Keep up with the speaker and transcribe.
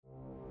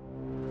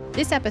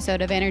This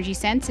episode of Energy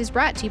Sense is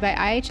brought to you by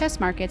IHS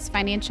Markit's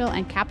Financial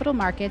and Capital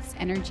Markets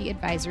Energy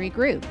Advisory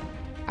Group.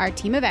 Our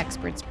team of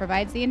experts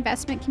provides the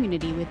investment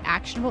community with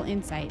actionable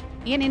insight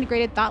and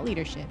integrated thought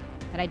leadership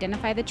that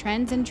identify the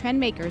trends and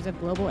trend makers of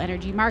global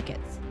energy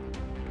markets.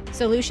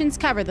 Solutions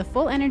cover the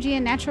full energy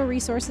and natural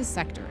resources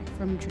sector,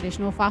 from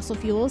traditional fossil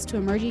fuels to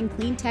emerging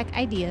clean tech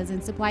ideas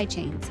and supply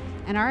chains,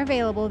 and are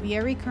available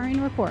via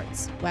recurring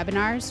reports,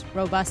 webinars,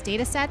 robust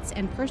data sets,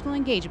 and personal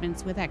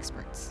engagements with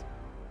experts.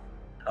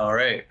 All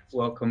right,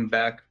 welcome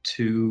back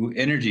to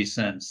Energy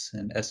Sense,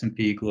 an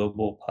S&P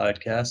Global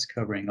podcast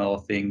covering all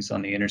things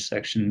on the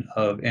intersection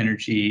of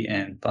energy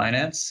and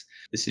finance.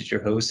 This is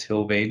your host,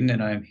 Hill Vaden,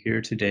 and I'm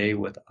here today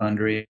with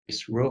Andres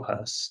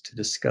Rojas to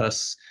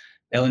discuss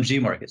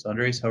LNG markets.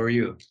 Andres, how are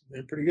you?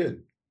 Pretty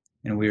good.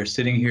 And we are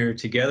sitting here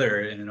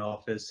together in an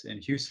office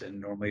in Houston.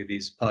 Normally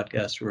these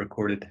podcasts are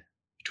recorded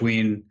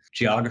between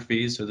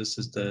geographies, so this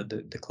is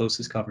the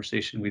closest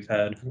conversation we've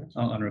had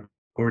on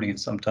recording in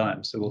some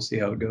time, so we'll see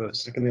how it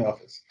goes. Back in the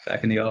office.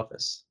 Back in the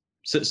office.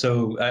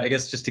 So I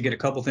guess just to get a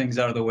couple things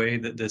out of the way,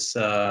 that this,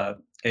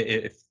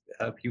 if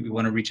you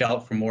want to reach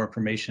out for more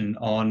information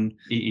on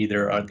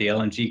either the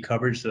LNG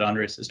coverage that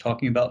Andres is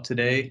talking about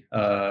today,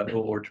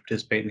 or to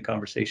participate in the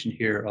conversation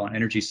here on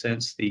Energy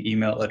Sense, the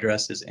email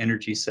address is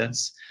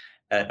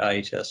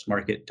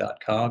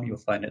energysense@ihsmarkit.com. You'll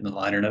find it in the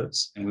liner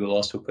notes, and we will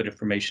also put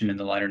information in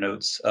the liner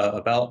notes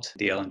about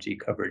the LNG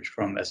coverage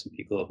from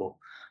S&P Global.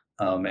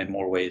 And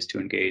more ways to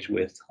engage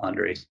with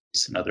Andres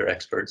and other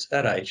experts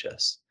at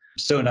IHS.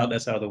 So now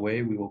that's out of the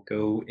way, we will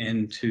go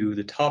into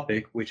the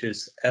topic, which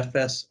is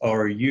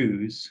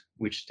FSRUs,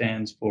 which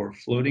stands for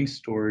Floating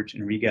Storage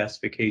and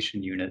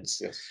Regasification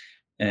Units. Yes.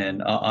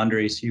 And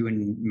Andres, you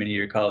and many of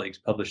your colleagues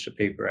published a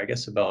paper, I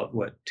guess about,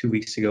 2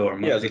 weeks ago or a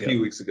month ago? Yeah, a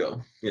few weeks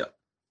ago. Yeah.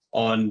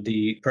 On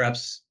the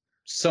perhaps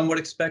somewhat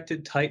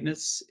expected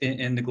tightness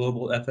in the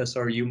global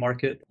FSRU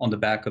market on the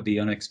back of the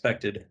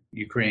unexpected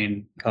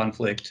Ukraine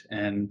conflict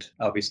and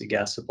obviously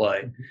gas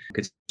supply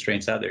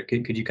constraints out there.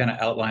 Could you kind of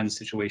outline the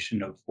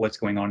situation of what's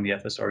going on in the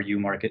FSRU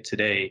market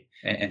today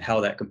and how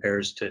that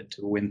compares to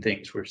when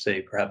things were,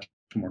 say, perhaps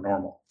more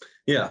normal?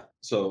 Yeah.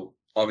 So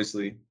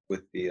obviously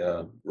with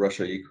the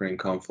Russia-Ukraine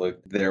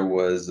conflict, there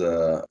was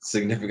a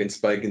significant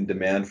spike in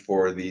demand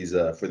for these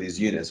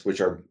units,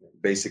 which are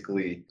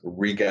basically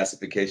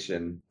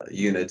regasification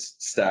units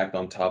stacked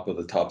on top of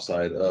the top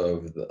side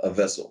of a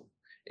vessel,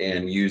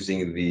 and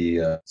using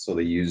so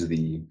they use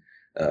the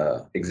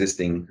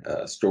existing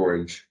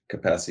storage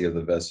capacity of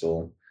the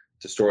vessel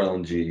to store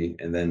LNG,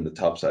 and then the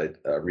topside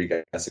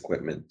regas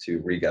equipment to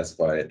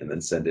regasify it and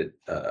then send it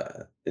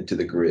into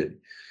the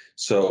grid.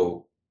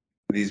 So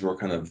these were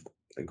kind of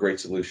a great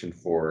solution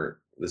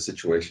for the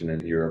situation in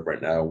Europe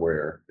right now,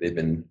 where they've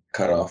been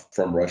cut off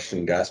from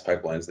Russian gas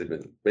pipelines.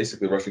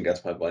 Russian gas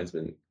pipelines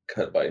been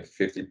cut by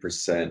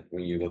 50%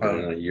 when you look at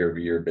it on a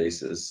year-over-year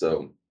basis.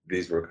 So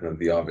these were kind of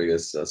the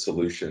obvious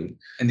solution.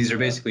 And these are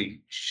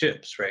basically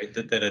ships, right?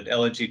 That an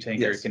LNG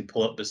tanker can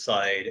pull up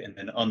beside and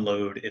then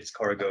unload its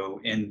cargo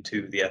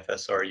into the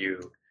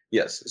FSRU.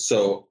 Yes.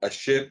 So a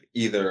ship,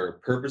 either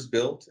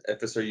purpose-built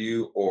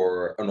FSRU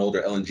or an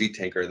older LNG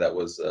tanker that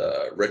was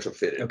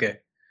retrofitted.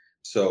 Okay.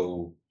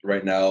 So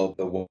right now,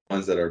 the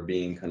ones that are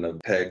being kind of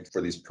pegged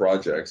for these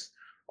projects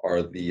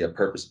are the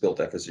purpose-built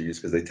FSRUs,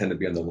 because they tend to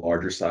be on the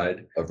larger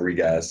side of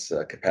regas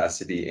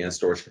capacity and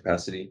storage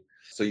capacity.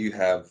 So you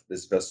have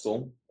this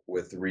vessel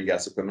with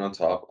regas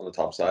equipment on the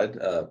top side,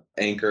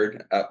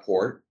 anchored at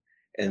port,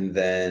 and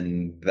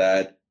then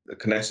that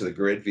connects to the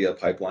grid via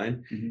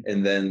pipeline,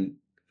 and then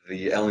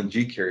the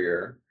LNG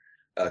carrier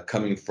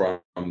coming from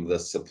the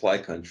supply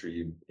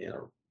country,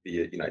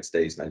 the United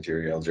States,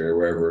 Nigeria, Algeria,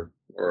 wherever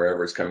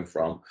it's coming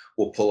from,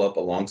 will pull up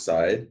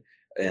alongside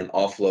and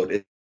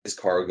offload its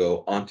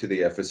cargo onto the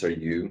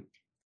FSRU,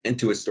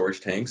 into its storage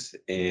tanks,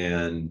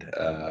 and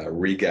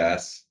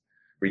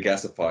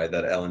regasify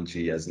that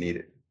LNG as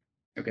needed.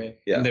 Okay.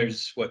 Yeah. And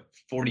there's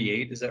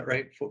 48, is that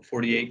right?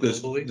 48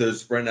 globally?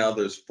 Right now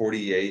there's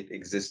 48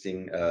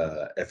 existing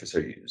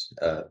FSRUs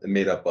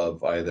made up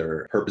of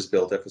either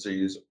purpose-built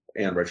FSRUs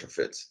and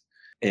retrofits.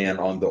 And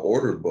on the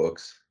order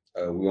books,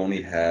 we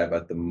only have,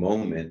 at the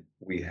moment,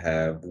 we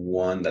have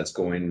one that's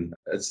going,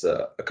 it's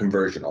a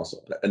conversion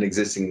also, an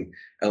existing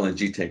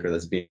LNG tanker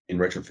that's being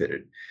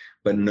retrofitted,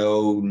 but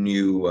no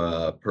new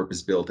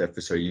purpose-built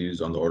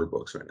FSRUs on the order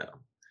books right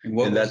now.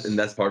 And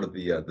that's part of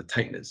the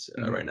tightness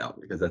right now,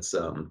 because that's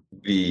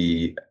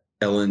the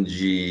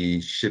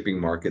LNG shipping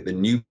market, the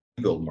new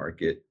build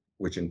market,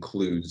 which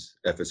includes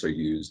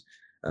FSRUs,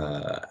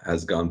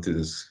 has gone through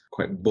this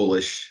quite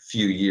bullish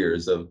few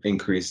years of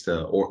increased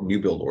new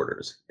build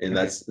orders, and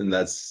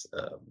that's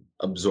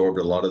absorbed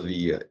a lot of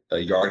the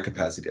yard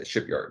capacity at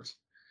shipyards.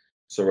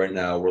 So right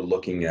now we're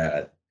looking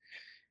at,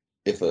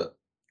 if a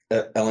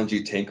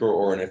LNG tanker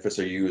or an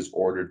FSRU is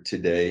ordered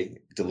today,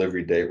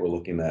 delivery date, we're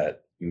looking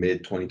at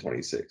mid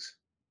 2026.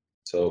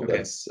 So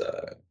that's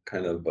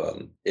kind of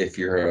if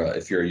you're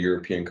a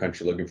European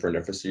country looking for an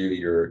FSU,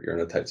 you're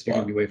in a tight spot.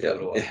 You're gonna be waiting for a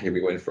little while. You'll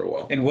be waiting for a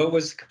while. And what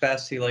was the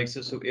capacity like?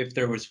 So if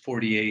there was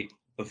 48,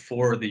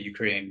 before the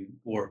Ukraine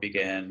war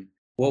began,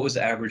 what was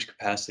the average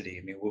capacity?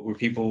 I mean,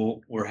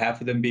 were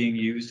half of them being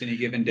used any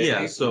given day?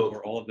 Yeah, so- or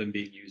were all of them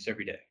being used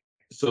every day?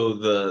 So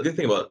the good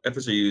thing about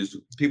FSRUs,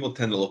 people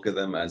tend to look at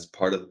them as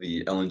part of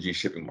the LNG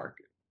shipping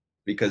market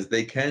because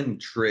they can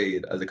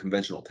trade as a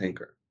conventional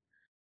tanker.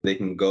 They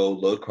can go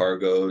load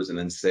cargoes and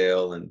then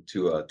sail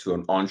to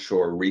an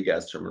onshore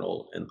regas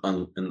terminal and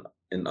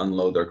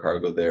unload their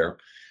cargo there.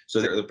 So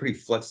they're pretty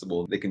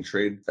flexible. They can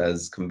trade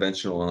as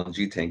conventional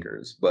LNG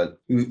tankers, but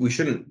we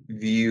shouldn't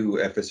view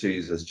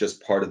FSRUs as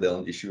just part of the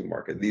LNG shipping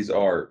market. These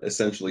are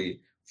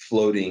essentially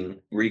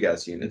floating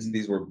regas units.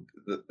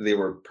 They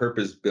were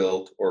purpose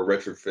built or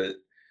retrofit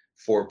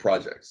for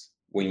projects.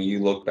 When you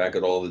look back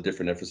at all the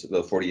different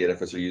the 48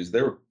 FSRUs,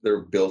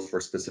 they're built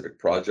for specific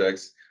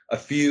projects. A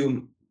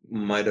few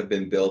might have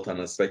been built on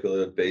a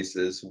speculative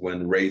basis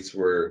when rates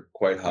were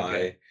quite high.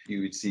 Okay.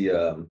 You would see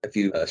a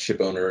few ship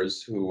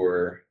owners who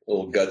were a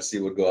little gutsy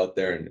would go out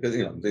there and, because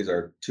these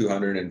are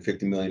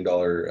 $250 million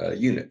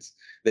units.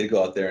 They'd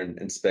go out there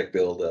and spec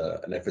build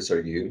an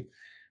FSRU.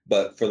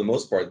 But for the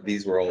most part,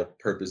 these were all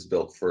purpose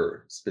built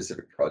for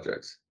specific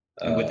projects.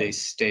 And would they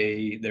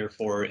stay,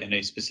 therefore, in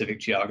a specific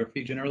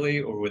geography generally,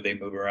 or would they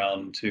move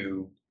around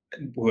to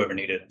whoever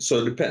needed? So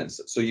it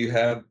depends.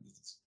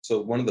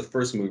 So one of the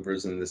first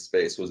movers in this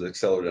space was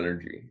Accelerate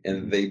Energy,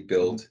 and they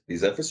built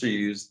these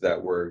FSRUs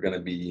that were going to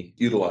be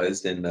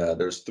utilized in,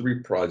 there's 3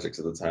 projects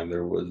at the time.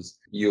 There was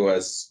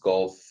US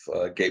Gulf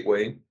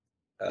Gateway.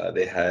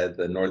 They had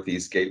the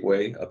Northeast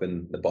Gateway up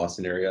in the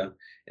Boston area,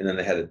 and then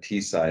they had a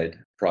Teesside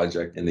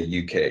project in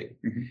the UK.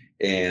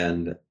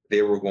 And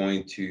they were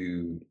going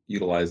to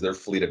utilize their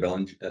fleet of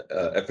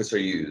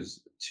FSRUs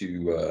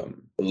to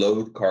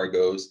load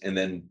cargoes and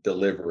then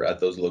deliver at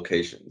those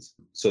locations.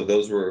 So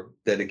those were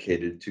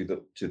dedicated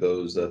to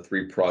those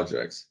 3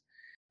 projects.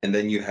 And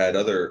then you had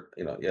other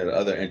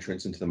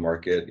entrants into the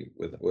market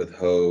with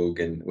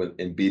Hogue and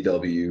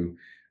BW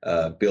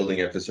building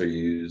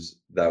FSRUs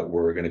that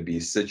were going to be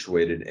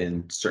situated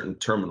in certain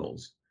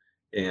terminals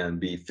and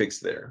be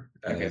fixed there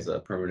as a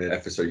permanent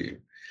FSRU.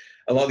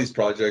 A lot of these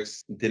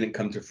projects didn't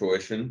come to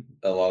fruition.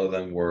 A lot of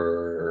them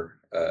were,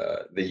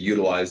 they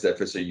utilized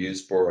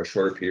FSRUs for a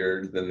shorter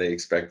period than they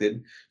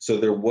expected. So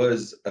there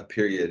was a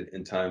period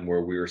in time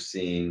where we were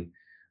seeing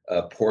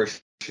a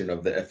portion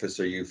of the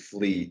FSRU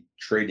fleet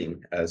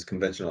trading as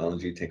conventional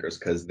LNG tankers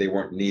because they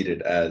weren't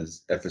needed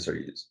as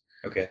FSRUs.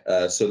 Okay.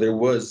 So there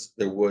was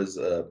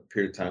a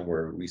period of time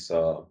where we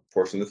saw a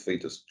portion of the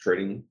fleet just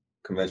trading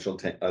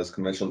as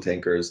conventional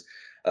tankers.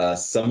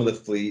 Some of the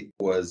fleet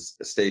was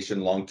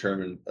stationed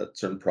long-term in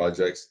certain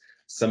projects.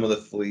 Some of the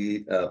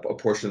fleet, a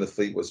portion of the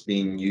fleet was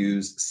being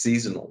used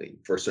seasonally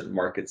for certain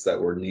markets that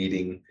were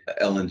needing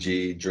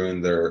LNG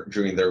during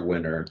their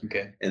winter.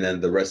 Okay. And then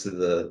the rest of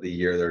the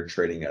year, they're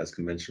trading as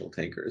conventional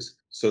tankers.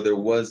 So there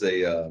was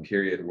a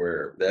period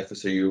where the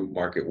FSRU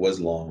market was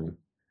long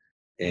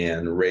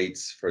and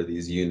rates for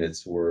these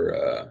units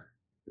were,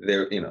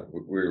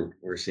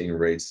 we're seeing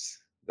rates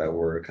that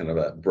were kind of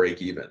a break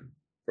even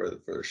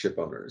for ship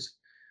owners.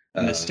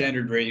 And the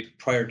standard rate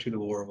prior to the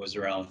war was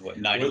around what,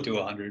 90 to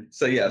 100?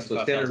 So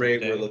standard rate, a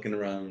day? we're looking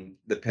around,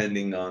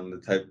 depending on the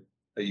type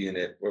of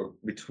unit, we're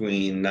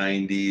between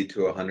 90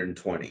 to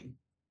 120,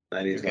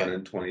 $90 to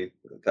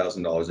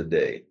 $120,000 a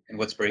day. And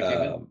what's break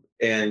even?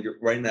 And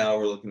right now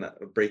we're looking at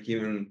break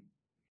even.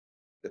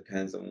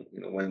 Depends on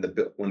when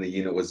the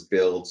unit was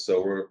built.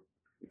 So we're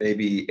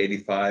maybe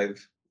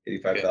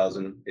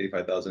 85,000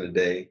 a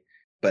day.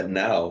 But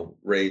now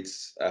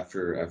rates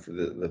after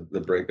the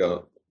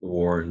breakout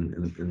war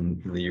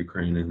in the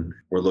Ukraine, and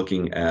we're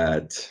looking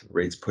at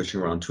rates pushing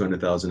around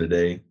 200,000 a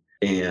day.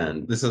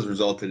 And this has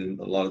resulted in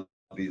a lot of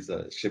these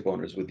ship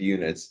owners with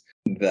units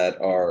that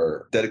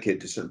are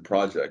dedicated to certain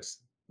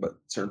projects, but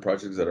certain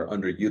projects that are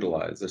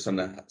underutilized. They're starting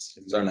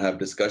to have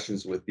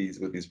discussions with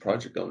these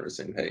project owners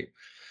saying, hey,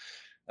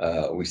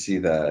 we see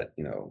that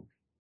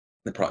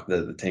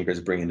the tanker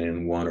is bringing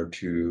in 1 or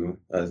 2,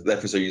 the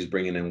FSRU is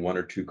bringing in 1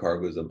 or 2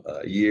 cargoes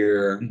a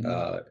year.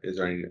 Is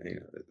there any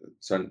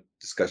certain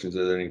discussions?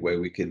 Is there any way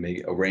we can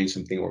maybe arrange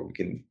something where we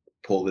can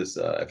pull this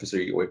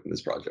FSRU away from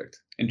this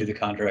project? And do the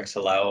contracts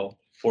allow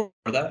for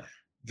that?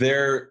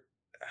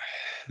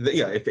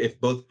 If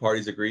both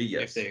parties agree,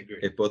 yes. If they agree.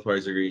 If both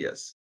parties agree,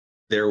 yes.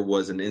 There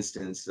was an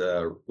instance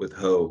with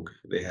Hogue.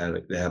 They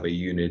have a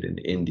unit in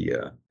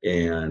India,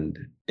 and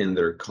in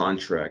their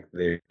contract,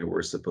 they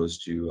were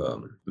supposed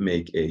to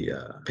make a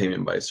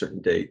payment by a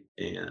certain date,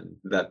 and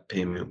that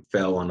payment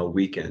fell on a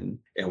weekend.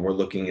 And we're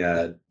looking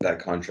at that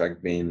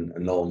contract being a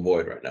null and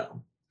void right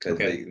now.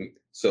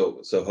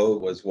 So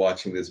Hogue was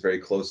watching this very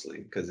closely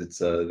because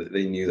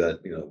they knew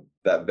that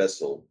that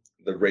vessel,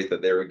 the rate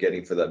that they were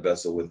getting for that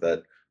vessel with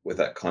that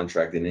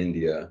contract in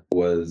India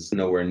was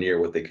nowhere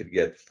near what they could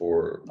get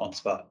for on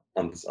spot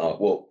in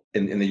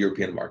the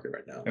European market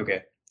right now.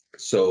 Okay.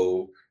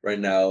 So right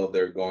now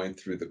they're going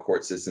through the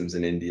court systems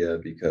in India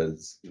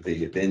because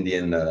the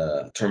Indian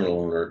terminal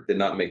owner did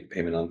not make the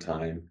payment on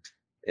time,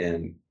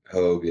 and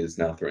Hogue is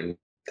now threatening to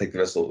take the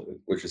vessel,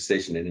 which is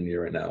stationed in India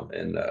right now,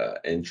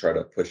 and try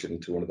to push it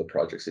into one of the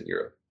projects in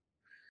Europe.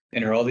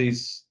 And are all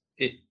these,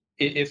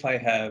 if I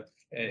have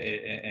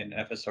an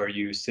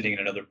FSRU sitting in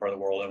another part of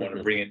the world, I want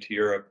to bring it to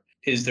Europe,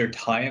 is there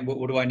tie-in?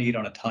 What do I need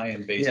on a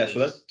tie-in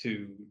basis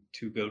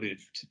to go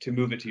to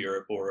move it to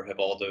Europe, or have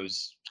all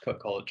those,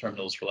 call it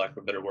terminals for lack of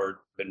a better word,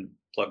 been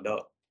plugged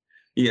up?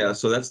 Yeah,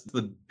 so that's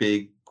the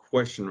big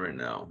question right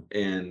now,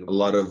 and a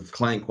lot of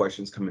client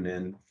questions coming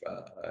in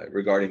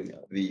regarding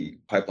the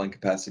pipeline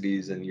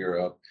capacities in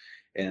Europe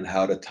and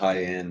how to tie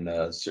in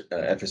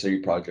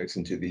FSRU projects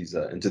into these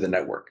into the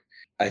network.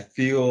 I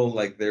feel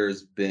like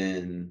there's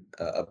been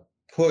a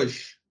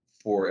push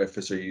for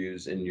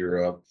FSRUs in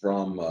Europe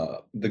from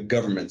the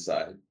government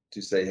side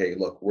to say, hey,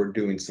 look, we're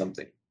doing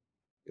something.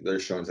 They're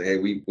showing, say, hey,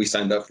 we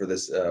signed up for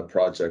this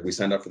project. We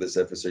signed up for this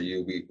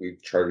FSRU.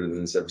 We've chartered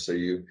in this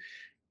FSRU.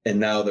 And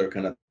now they're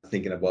kind of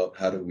thinking about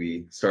how do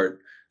we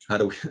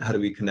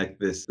connect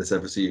this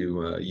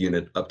FSU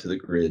unit up to the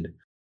grid.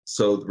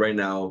 So right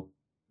now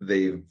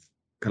they've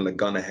kind of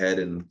gone ahead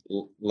and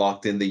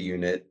locked in the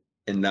unit,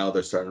 and now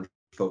they're starting to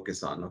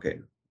focus on, okay,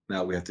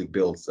 now we have to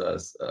build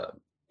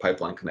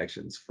pipeline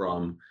connections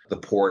from the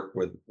port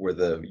where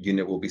the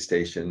unit will be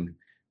stationed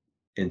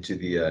into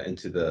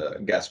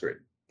the gas grid.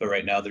 But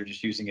right now they're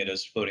just using it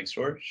as floating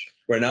storage.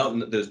 Right now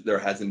there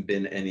hasn't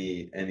been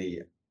any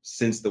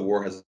since the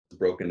war has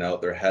broken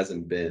out. There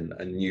hasn't been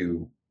a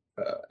new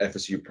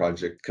FSU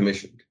project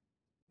commissioned.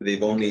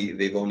 They've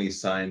only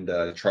signed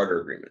charter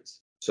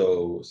agreements.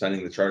 So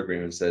signing the charter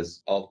agreement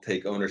says, I'll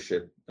take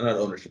ownership, not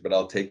ownership, but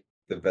I'll take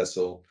the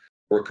vessel,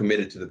 or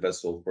committed to the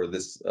vessel for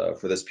this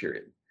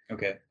period.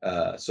 Okay.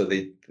 So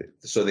they've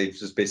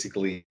just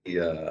basically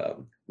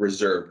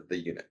reserved the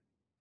unit.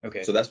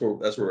 Okay. So that's where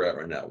we're at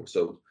right now.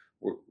 So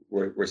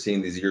we're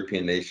seeing these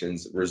European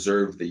nations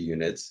reserve the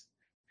units,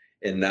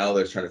 and now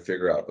they're trying to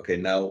figure out, okay,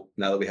 now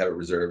that we have it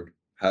reserved,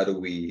 how do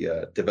we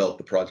develop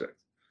the project?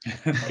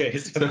 Okay,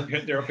 so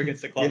they're up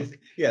against the clock.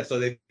 Yeah, so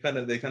they kind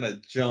of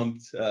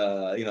jumped.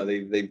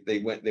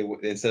 They went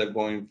instead of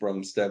going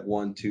from step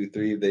 1, 2,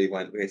 3, they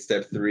went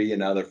step 3, and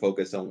now they're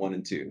focused on 1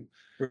 and 2.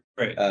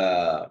 Right.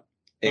 But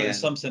in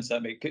some sense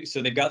that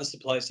so they've got the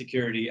supply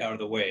security out of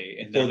the way,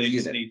 and now they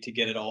just need to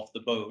get it off the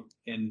boat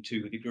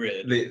into the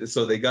grid.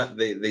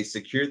 They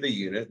secured the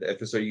unit, the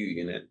FSRU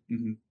unit,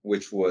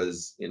 which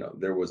was,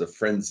 there was a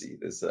frenzy,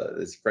 this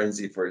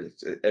frenzy for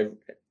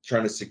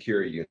trying to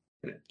secure a unit.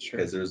 Sure.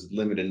 Because there's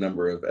limited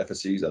number of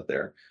FSUs out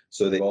there.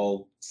 So they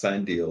all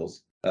signed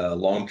deals,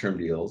 long-term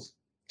deals.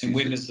 And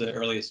when is the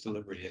earliest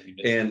delivery?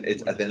 And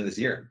it's at the end of this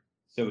year.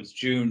 So it's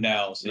June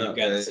now. So you've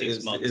got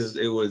 6 months.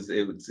 It was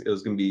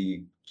going to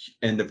be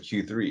end of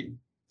Q3.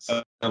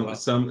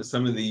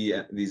 Some of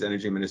these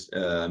energy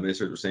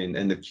ministers were saying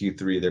end of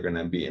Q3 they're going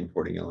to be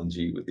importing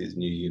LNG with these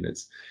new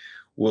units.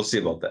 We'll see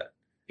about that.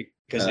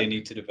 Because they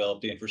need to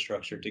develop the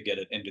infrastructure to get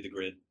it into the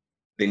grid.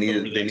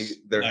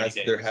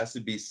 There has to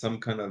be some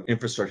kind of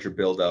infrastructure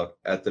build out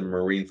at the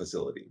marine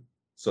facility.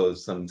 So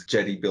some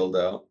jetty build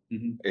out.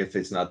 If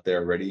it's not there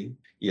already,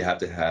 you have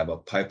to have a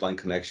pipeline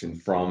connection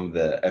from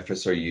the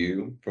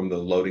FSRU, from the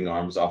loading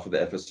arms off of the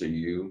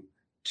FSRU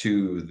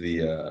to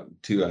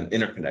an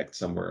interconnect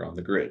somewhere on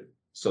the grid.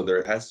 So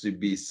there has to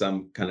be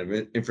some kind of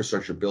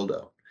infrastructure build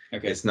out.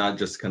 Okay. It's not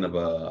just kind of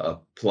a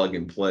plug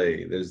and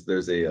play.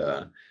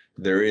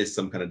 There is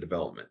some kind of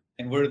development.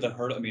 And where the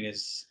hurdle? I mean,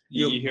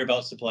 you hear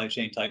about supply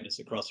chain tightness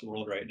across the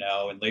world right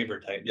now, and labor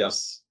tightness.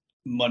 Yes.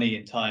 Money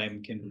and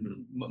time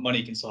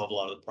money can solve a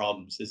lot of the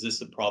problems. Is this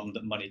a problem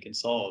that money can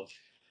solve,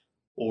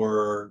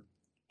 or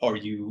are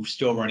you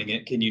still running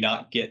it? Can you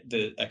not get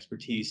the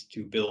expertise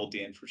to build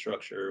the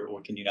infrastructure, or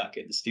can you not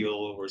get the steel,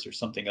 or is there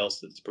something else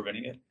that's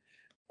preventing it?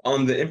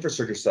 On the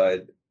infrastructure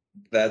side,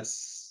 I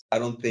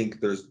don't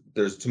think there's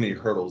too many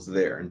hurdles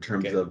there in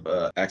terms of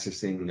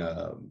accessing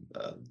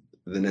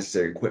the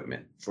necessary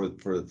equipment for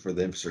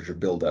the infrastructure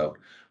build out.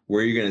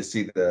 Where you're going to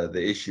see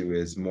the issue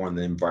is more on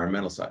the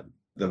environmental side,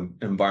 the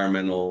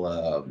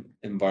environmental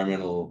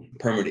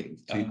permitting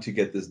to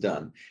get this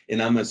done.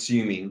 And I'm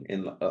assuming,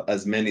 and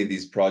as many of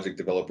these project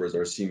developers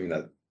are assuming,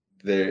 that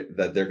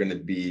they're going to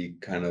be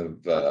kind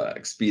of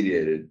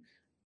expedited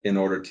in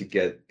order to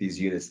get these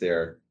units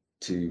there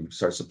to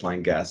start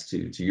supplying gas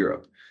to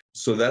Europe.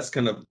 So that's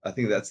kind of, I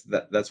think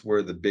that's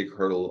where the big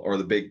hurdle or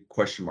the big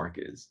question mark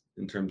is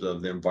in terms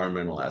of the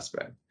environmental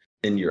aspect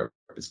in Europe,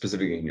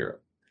 specifically in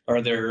Europe.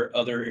 Are there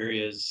other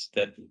areas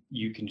that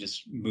you can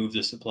just move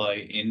the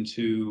supply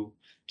into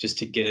just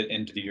to get it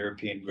into the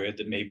European grid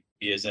that maybe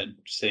isn't,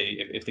 say,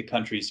 if the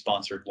country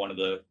sponsored one of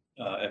the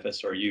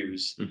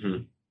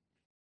FSRUs,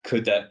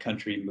 could that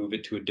country move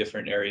it to a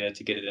different area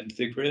to get it into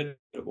the grid,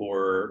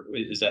 or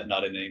is that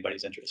not in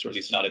anybody's interest, or at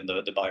least not in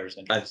the buyer's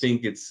interest? I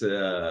think it's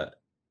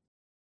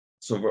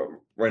so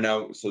right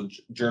now. So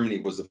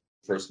Germany was the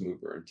first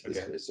mover into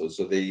this space.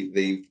 So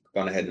they've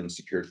gone ahead and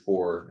secured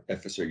 4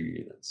 FSRU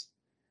units,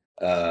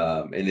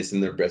 and it's in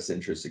their best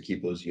interest to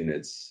keep those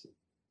units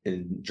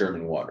in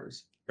German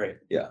waters. Right.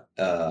 Yeah.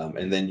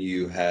 And then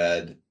you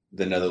had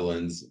the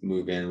Netherlands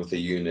move in with a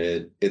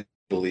unit.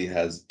 Italy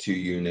has 2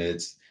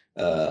 units.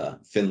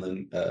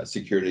 Finland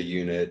secured a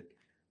unit.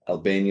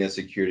 Albania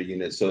secured a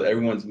unit. So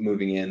everyone's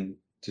moving in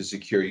to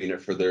secure a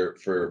unit for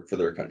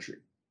their country.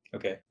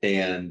 Okay.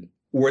 And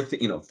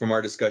from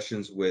our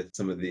discussions with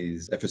some of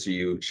these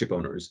FSRU ship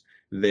owners,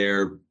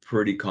 they're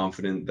pretty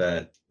confident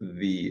that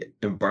the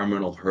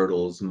environmental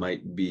hurdles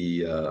might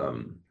be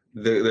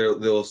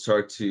they'll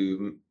start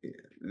to,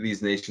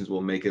 these nations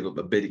will make it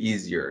a bit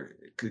easier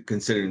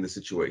considering the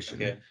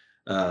situation. Okay.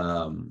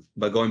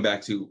 But going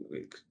back to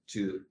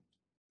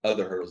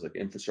other hurdles like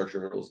infrastructure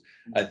hurdles,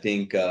 I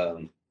think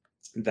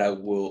that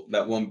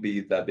won't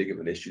be that big of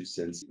an issue,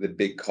 since the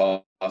big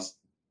cost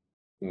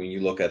when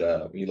you look at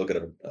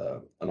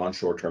an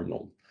onshore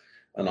terminal,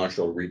 an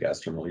onshore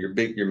regas terminal,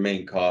 your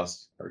main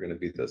costs are going to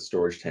be the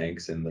storage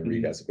tanks and the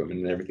regas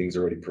equipment, and everything's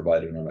already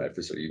provided on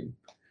FSRU.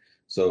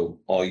 So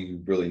all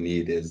you really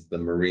need is the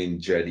marine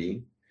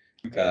jetty,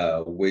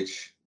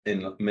 which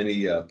in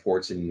many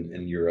ports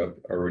in Europe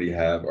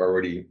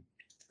already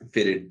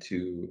fitted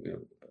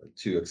to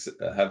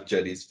have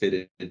jetties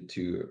fitted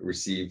to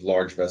receive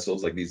large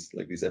vessels like these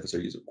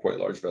FSRUs are quite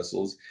large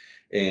vessels,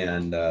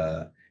 and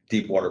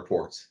deep water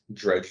ports,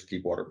 dredged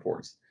deep water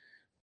ports,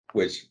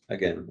 which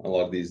again, a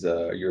lot of these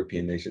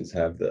European nations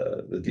have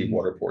the deep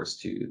water ports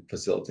to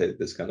facilitate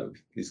these kind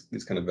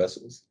of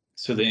vessels.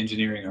 So the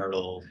engineering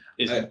hurdle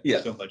isn't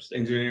so much there.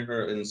 Engineering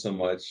hurdle isn't so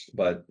much,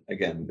 but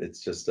again,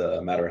 it's just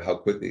a matter of how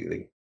quickly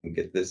they can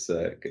get this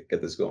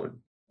going.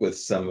 With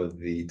some of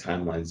the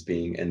timelines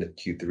being end of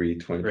Q3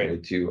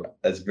 2022,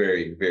 that's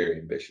very, very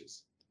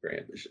ambitious. Very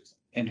ambitious.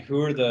 And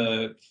who are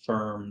the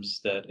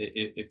firms that,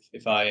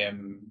 if I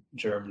am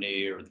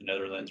Germany or the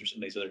Netherlands or some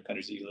of these other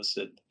countries that you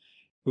listed,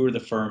 who are the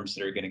firms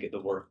that are going to get the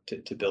work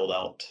to build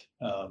out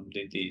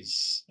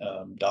these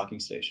docking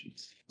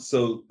stations?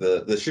 So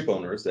the ship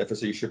owners, the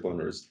FSRU ship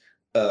owners,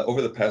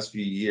 over the past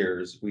few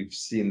years, we've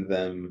seen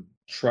them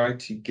try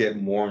to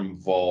get more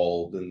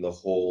involved in the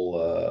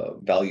whole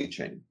value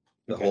chain,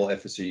 the whole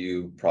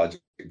FSRU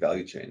project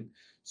value chain.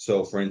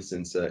 So, for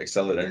instance,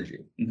 Accelerate Energy,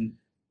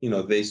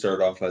 they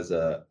started off as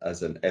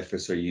an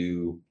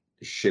FSRU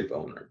ship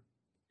owner,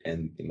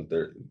 and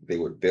they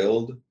would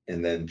build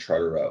and then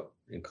charter out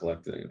and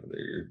collect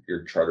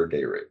your charter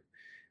day rate.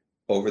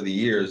 Over the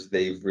years,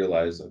 they've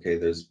realized, okay,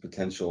 there's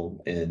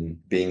potential in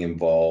being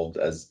involved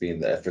as being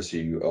the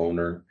FSRU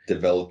owner,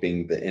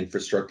 developing the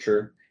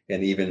infrastructure,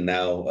 and even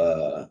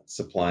now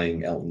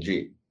supplying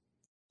LNG.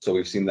 So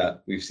we've seen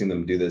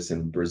them do this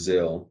in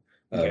Brazil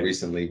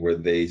recently, where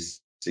they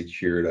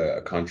secured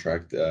a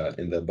contract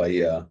in the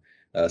Bahia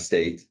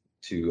state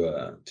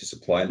to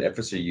supply an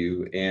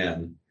FSRU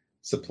and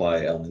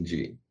supply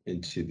LNG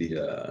into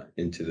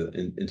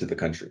the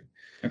country.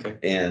 Okay.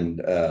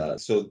 And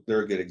so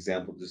they're a good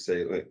example to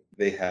say, like,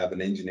 they have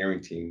an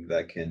engineering team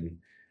that can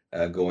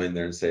go in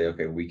there and say,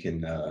 okay, we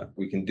can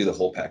do the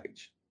whole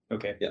package.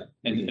 Okay. Yeah.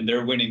 And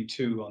they're winning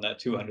too on that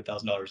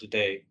 $200,000 a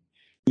day.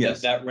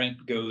 Yes. That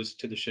rent goes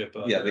to the ship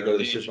owner. Yeah, they go to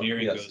the ship owner.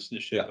 Engineering Yes. goes to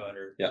the ship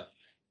owner. Yeah.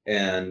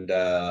 And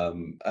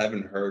I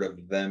haven't heard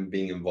of them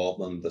being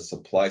involved on the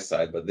supply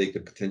side, but they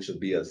could potentially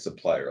be a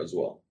supplier as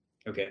well.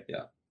 Okay.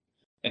 Yeah.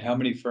 And how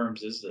many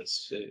firms is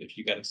this? If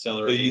you got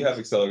Accelerate, So you have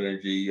Accelerate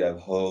Energy, you have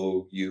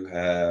Hogue, you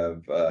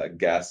have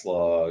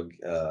Gaslog,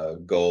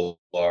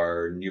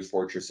 Golar, New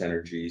Fortress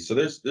Energy. So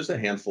there's a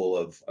handful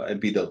of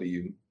and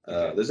BW.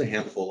 There's a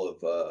handful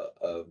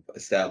of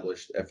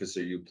established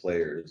FSRU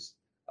players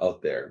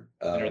out there.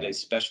 And are they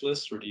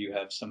specialists, or do you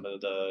have some of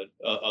the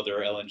other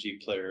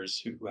LNG players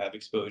who have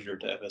exposure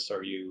to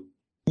FSRU?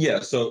 Yeah.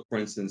 So, for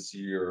instance,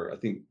 I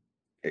think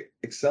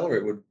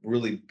Accelerate would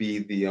really be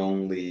the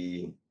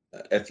only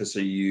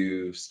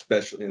FSRU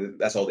special.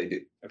 That's all they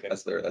do. Okay.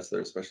 That's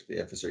their specialty,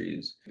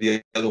 FSRUs.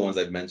 The other ones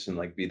I've mentioned,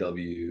 like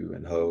BW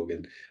and Hogue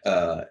and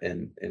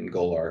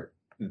Golar,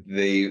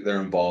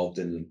 they're involved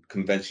in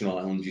conventional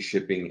LNG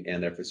shipping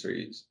and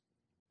FSRUs.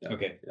 Yeah.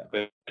 Okay. Yeah.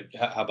 But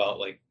how about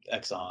like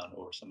Exxon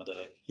or some of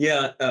the?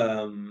 Yeah.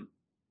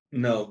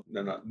 No.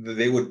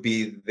 They would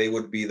be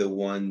the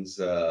ones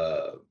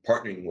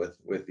partnering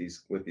with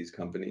these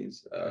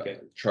companies,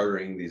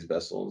 chartering these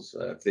vessels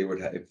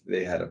if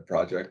they had a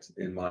project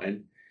in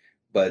mind.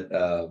 But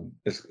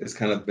it's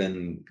kind of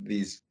been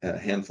these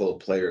handful of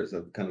players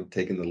have kind of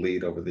taken the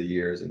lead over the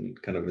years and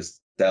kind of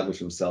established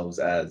themselves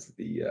as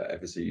the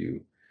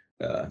FSRU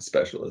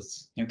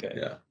specialists. Okay.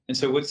 Yeah. And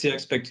so, what's the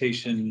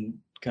expectation,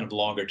 kind of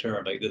longer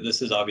term? Like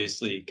this is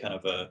obviously kind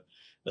of a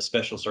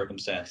special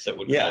circumstance that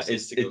would cause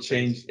this to go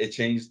crazy. It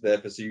changed the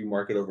FSRU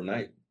market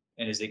overnight.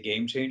 And is it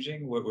game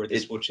changing where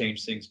this will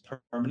change things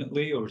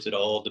permanently, or is it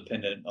all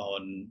dependent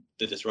on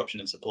the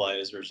disruption in supply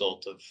as a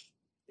result of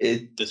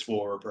this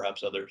war or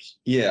perhaps others?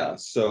 Yeah.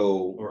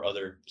 So, or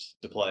other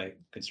supply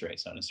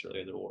constraints, not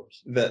necessarily other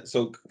wars.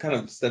 So kind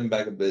of stepping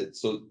back a bit.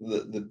 So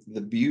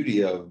the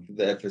beauty of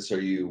the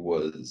FSRU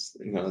was,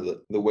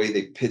 the way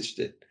they pitched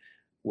it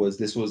was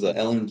this was an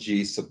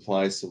LNG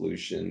supply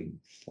solution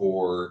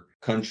for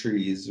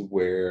countries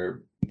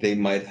where they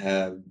might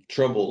have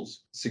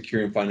troubles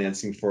securing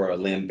financing for a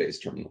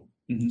land-based terminal.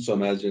 Mm-hmm. So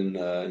imagine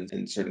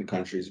in certain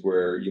countries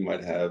where you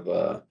might have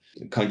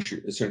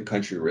certain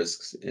country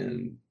risks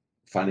in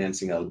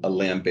financing a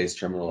land-based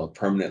terminal, a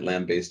permanent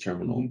land-based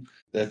terminal.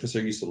 The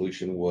FSRU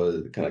solution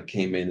was kind of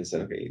came in and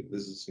said, okay,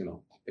 this is,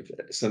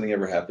 if something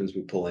ever happens,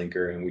 we pull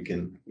anchor and we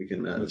can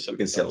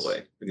sail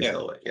away. We can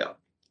sail away. Yeah.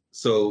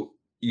 So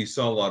you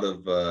saw a lot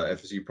of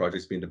FSRU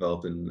projects being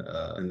developed in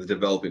the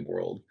developing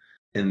world,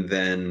 and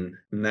then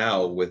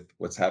now with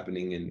what's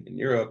happening in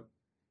Europe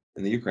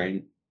and the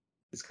Ukraine,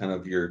 it's kind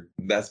of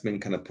that's been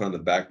kind of put on the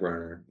back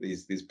burner.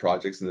 These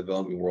projects in the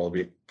developing world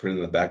be put in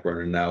the back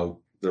burner. Now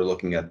they're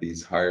looking at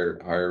these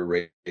higher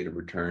rate of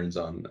returns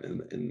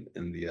in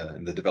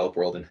the developed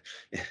world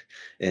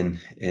and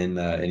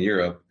in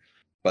Europe.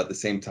 But at the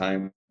same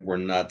time, we're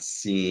not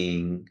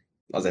seeing,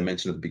 as I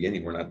mentioned at the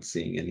beginning, we're not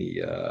seeing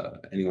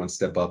anyone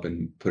step up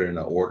and put in an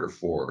order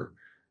for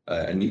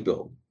a new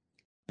build.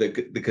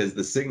 Because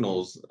the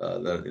signals,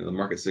 the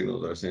market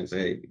signals are saying,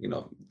 hey,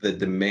 the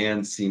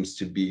demand seems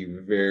to be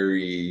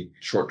very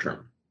short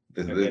term.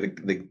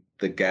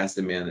 The gas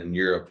demand in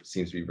Europe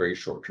seems to be very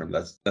short term.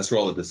 That's where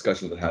all the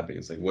discussions are happening.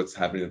 It's like what's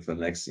happening for the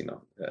next,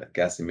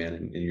 gas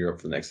demand in Europe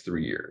for the next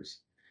 3 years.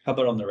 How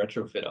about on the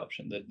retrofit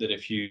option? That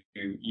if you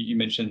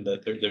mentioned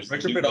that there's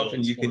retrofit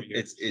option, you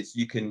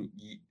can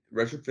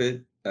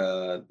retrofit.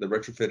 The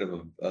retrofit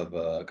of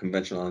a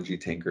conventional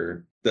LNG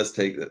tanker does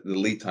take the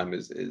lead time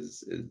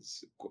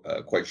is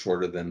quite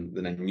shorter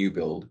than a new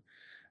build,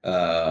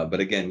 but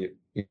again,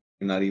 you're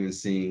not even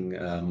seeing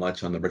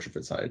much on the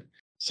retrofit side.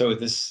 So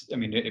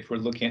if we're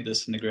looking at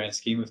this in the grand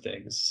scheme of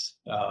things,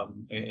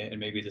 and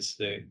maybe this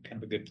is kind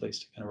of a good place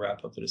to kind of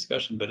wrap up the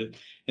discussion, but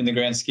in the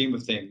grand scheme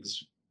of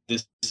things,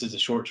 this is a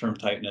short-term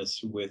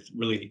tightness with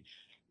really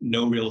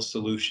no real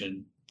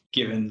solution,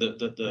 given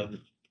the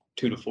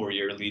 2 to 4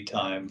 year lead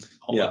time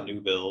on a new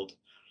build,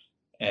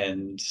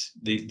 and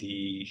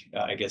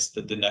I guess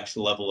the next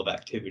level of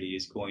activity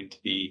is going to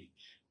be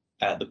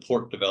at the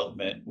port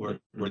development, where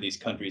these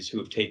countries who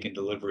have taken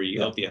delivery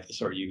of the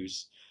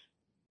FSRUs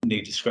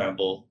need to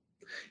scramble.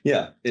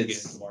 Yeah, to get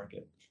into the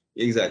market.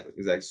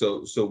 Exactly.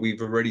 So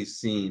we've already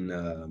seen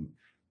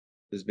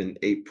there's been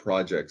 8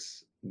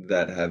 projects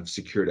that have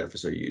secured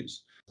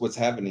FSRUs. What's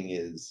happening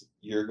is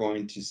you're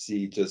going to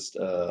see just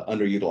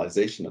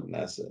underutilization of an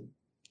asset.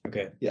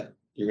 Okay. Yeah,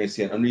 you're going to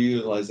see an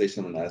underutilization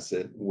of an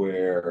asset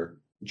where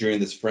during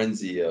this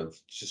frenzy of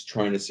just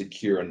trying to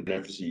secure an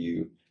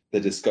FSRU, the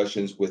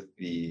discussions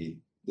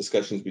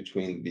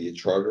between the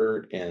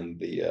charter and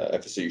the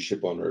FSRU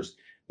ship owners,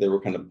 they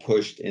were kind of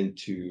pushed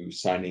into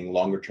signing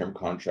longer-term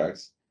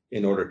contracts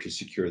in order to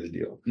secure the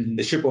deal. Mm-hmm.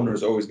 The ship owner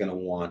is always going to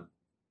want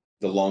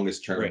the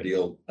longest-term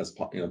deal as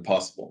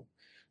possible.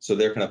 So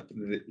they're kind of,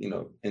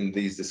 in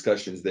these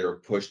discussions, they were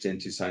pushed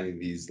into signing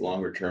these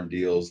longer-term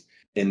deals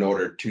in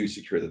order to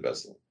secure the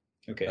vessel.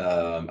 Okay.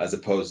 As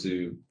opposed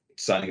to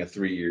signing a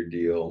 3-year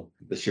deal,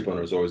 the ship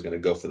owner is always going to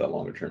go for that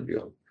longer-term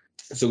deal.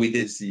 So we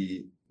did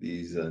see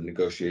these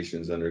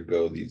negotiations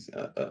undergo these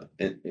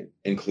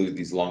include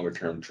these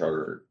longer-term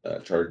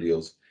charter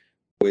deals,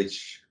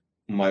 which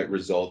might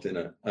result in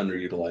an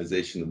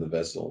underutilization of the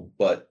vessel.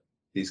 But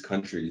these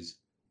countries,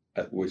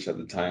 which at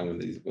the time when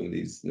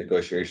these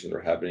negotiations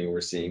were happening,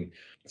 we're seeing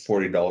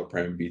 $40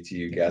 per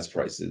MMBtu gas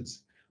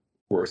prices.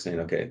 We're saying,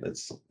 okay,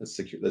 let's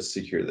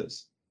secure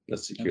this.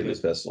 Let's secure this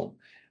vessel,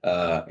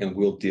 and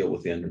we'll deal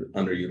with the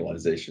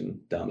underutilization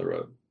down the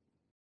road.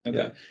 Okay.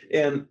 Yeah.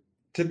 And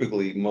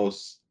typically,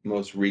 most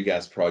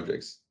regas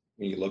projects,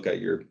 when you look at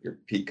your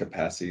peak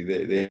capacity,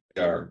 they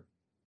are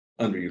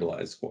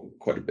underutilized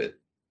quite a bit.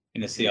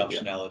 And it's the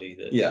optionality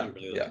that you're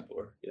really looking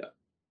for. Yeah.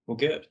 Well,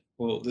 good.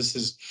 Well, this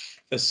is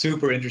a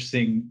super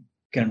interesting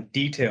kind of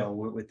detail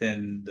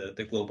within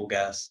the global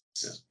gas.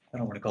 Yeah. I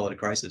don't want to call it a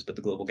crisis, but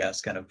the global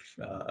gas kind of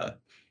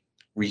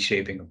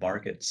reshaping of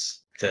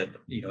markets that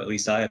at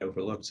least I had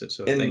overlooked.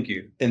 So thank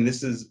you. And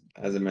this is,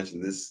 as I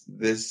mentioned,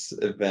 this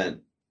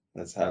event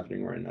that's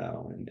happening right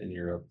now in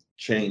Europe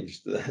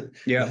changed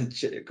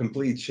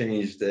completely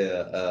changed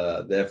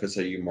the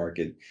FSRU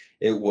market.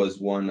 It was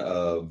one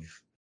of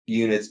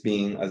units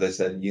being, as I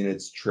said,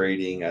 units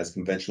trading as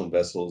conventional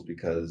vessels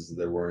because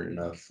there weren't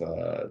enough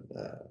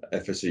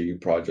FSRU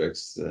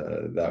projects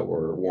that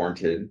were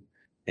warranted,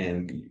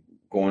 and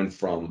going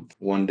from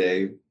one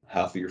day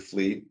half of your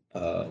fleet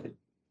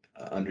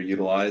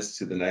underutilized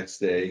to the next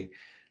day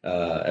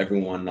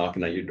everyone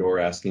knocking at your door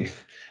asking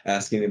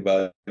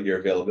about your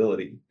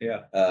availability.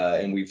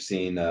 And we've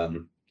seen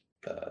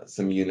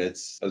some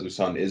units, as we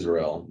saw in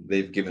Israel,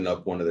 they've given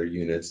up one of their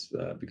units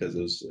because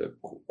it was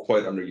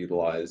quite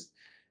underutilized,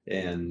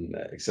 and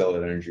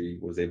Accelerate Energy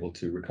was able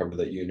to recover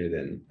that unit.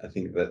 And I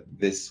think that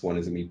this one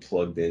is going to be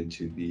plugged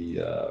into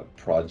the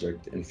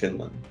project in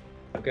Finland.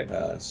 Okay.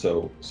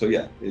 So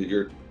yeah,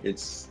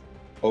 it's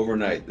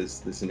overnight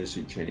this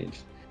industry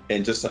changed,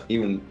 and just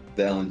even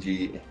the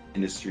LNG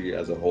industry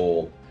as a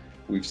whole,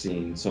 we've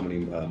seen so many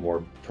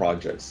more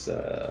projects,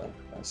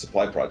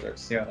 supply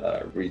projects,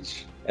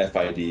 reach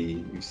FID.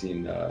 We've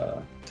seen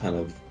a ton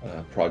of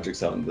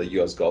projects out in the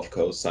U.S. Gulf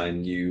Coast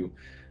sign new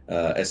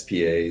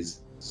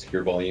SPAs,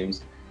 secure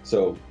volumes.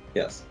 So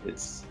yes,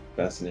 it's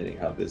fascinating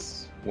how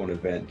this one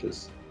event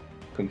just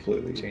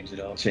completely changed it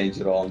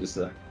all in just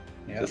a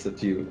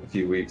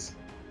few weeks.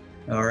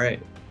 All right.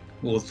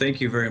 Well,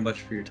 thank you very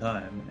much for your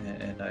time,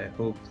 and I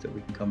hope that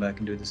we can come back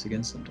and do this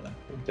again sometime.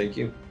 Thank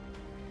you.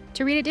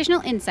 To read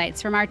additional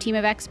insights from our team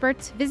of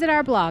experts, visit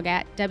our blog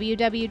at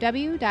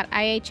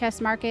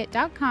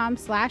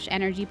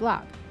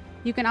www.ihsmarket.com/energyblog.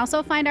 You can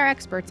also find our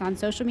experts on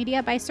social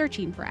media by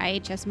searching for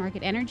IHS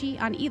Markit Energy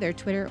on either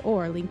Twitter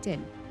or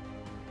LinkedIn.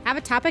 Have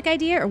a topic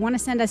idea or want to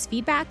send us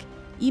feedback?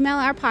 Email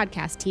our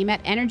podcast team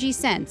at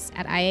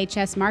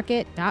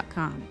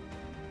energysense@ihsmarkit.com.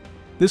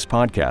 This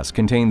podcast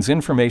contains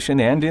information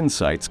and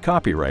insights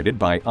copyrighted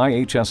by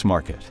IHS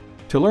Markit.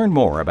 To learn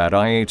more about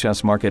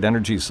IHS Markit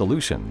Energy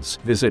Solutions,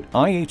 visit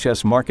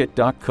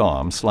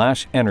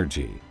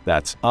ihsmarkit.com/energy.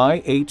 That's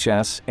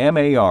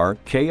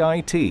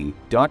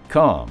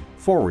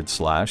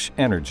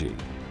ihsmarkit.com/energy.